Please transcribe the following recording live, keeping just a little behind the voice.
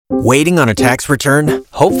Waiting on a tax return?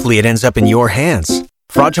 Hopefully it ends up in your hands.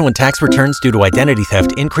 Fraudulent tax returns due to identity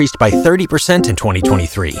theft increased by 30% in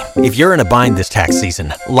 2023. If you're in a bind this tax season,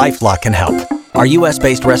 LifeLock can help. Our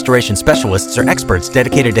U.S.-based restoration specialists are experts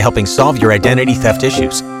dedicated to helping solve your identity theft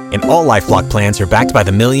issues. And all LifeLock plans are backed by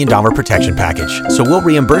the $1 Million Protection Package. So we'll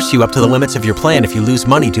reimburse you up to the limits of your plan if you lose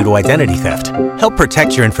money due to identity theft. Help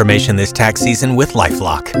protect your information this tax season with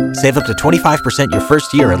LifeLock. Save up to 25% your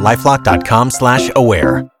first year at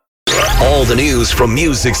LifeLock.com/aware. All the news from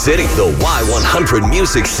Music City. The Y100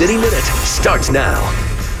 Music City Minute starts now.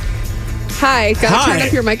 Hi, gotta turn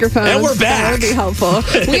up your microphone. And we're back. That would be helpful.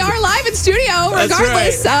 We are live in studio,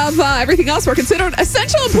 regardless of everything else. We're considered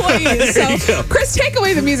essential employees. So, Chris, take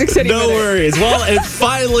away the Music City No minute. worries. Well, it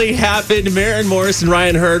finally happened. Maren Morris and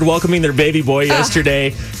Ryan Hurd welcoming their baby boy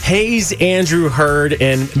yesterday. Hayes Andrew Hurd,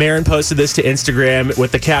 and Maren posted this to Instagram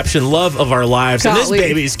with the caption, "Love of our lives." Golly. And this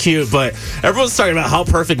baby's cute, but everyone's talking about how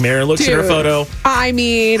perfect Maren looks in her photo. I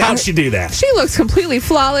mean, how'd she do that? She looks completely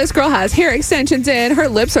flawless. Girl has hair extensions in. Her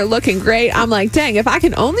lips are looking great. I'm like, dang, if I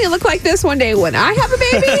can only look like this one day when I have a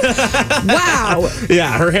baby. Wow.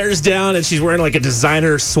 Yeah, her hair's down and she's wearing like a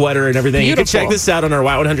designer sweater and everything. Beautiful. You can check this out on our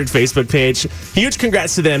Y100 Facebook page. Huge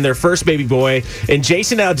congrats to them, their first baby boy. And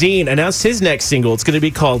Jason Aldean announced his next single. It's going to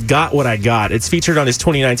be called Got What I Got. It's featured on his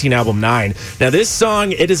 2019 album 9. Now, this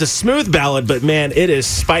song, it is a smooth ballad, but man, it is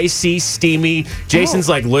spicy, steamy. Jason's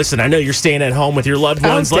like, listen, I know you're staying at home with your loved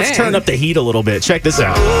ones. Let's turn up the heat a little bit. Check this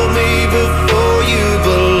out. Before you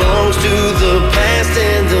belongs to the past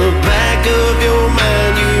in the back of your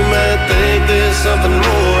mind. You might think there's something more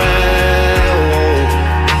I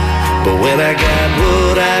want, but when I got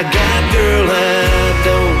what I got, girl, I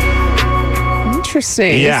don't.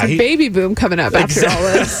 Interesting. Yeah, it's a baby boom coming up after all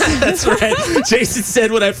this. That's right. Jason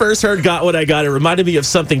said, when I first heard Got What I Got, it reminded me of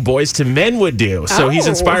something Boys to Men would do. So he's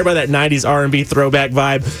inspired by that 90s R&B throwback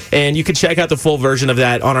vibe. And you can check out the full version of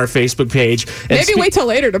that on our Facebook page. And Maybe wait till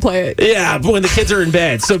later to play it. Yeah, when the kids are in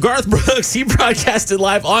bed. So Garth Brooks, he broadcasted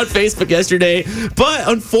live on Facebook yesterday. But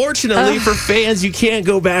unfortunately for fans, you can't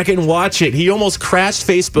go back and watch it. He almost crashed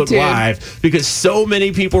Facebook Live because so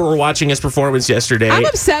many people were watching his performance yesterday. I'm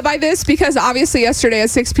upset by this because obviously yesterday at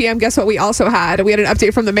 6 p.m., guess what we also had? We had an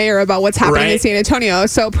update from the mayor about what's happening in San Antonio.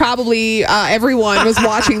 So probably everyone was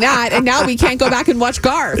watching that, and now we can't go back and watch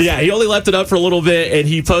Garth. Yeah, he only left it up for a little bit, and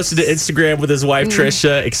he posted to Instagram with his wife,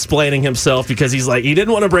 Trisha, explaining himself because he's like, he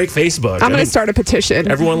didn't want to break Facebook. I'm going to start a petition.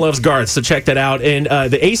 Everyone loves Garth, so check that out. And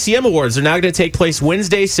the ACM Awards are now going to take place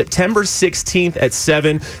Wednesday, September 16th at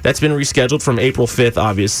 7. That's been rescheduled from April 5th,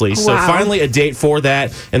 obviously. So finally a date for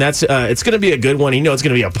that, and that's it's going to be a good one. You know it's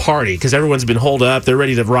going to be a party because everyone's been holed up. They're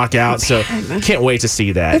ready to rock out, so can't wait to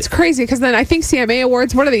see that. It's crazy because then I think CMA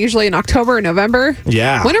Awards, what are they usually in October or November?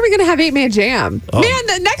 Yeah. When are we going to have 8-Man Jam?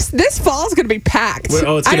 Man, this fall is going to be packed.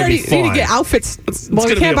 Oh, it's going to be fun. I need to get outfits. Well,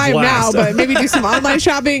 we can't buy them now, but maybe do some online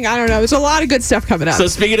shopping. I don't know. There's a lot of good stuff coming up. So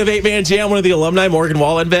speaking of 8-Man Jam, one of the alumni, Morgan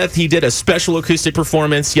Wallenbeth, he did a special acoustic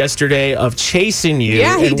performance yesterday of Chasing You.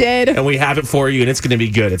 Yeah, he did. And we have it for you, and it's going to be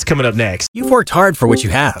good. It's coming up next. You've worked hard for what you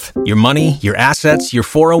have. Your money, your assets, your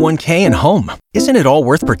 401k, and home. Isn't it all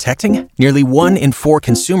worth protecting? Nearly 1 in 4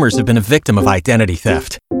 consumers have been a victim of identity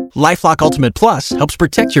theft. LifeLock Ultimate Plus helps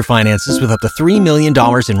protect your finances with up to $3 million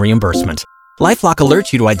in reimbursement. LifeLock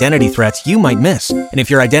alerts you to identity threats you might miss. And if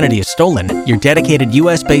your identity is stolen, your dedicated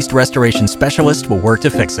U.S.-based restoration specialist will work to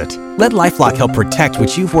fix it. Let LifeLock help protect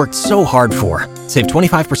what you've worked so hard for. Save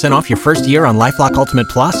 25% off your first year on LifeLock Ultimate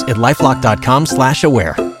Plus at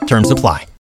LifeLock.com/aware. Terms apply.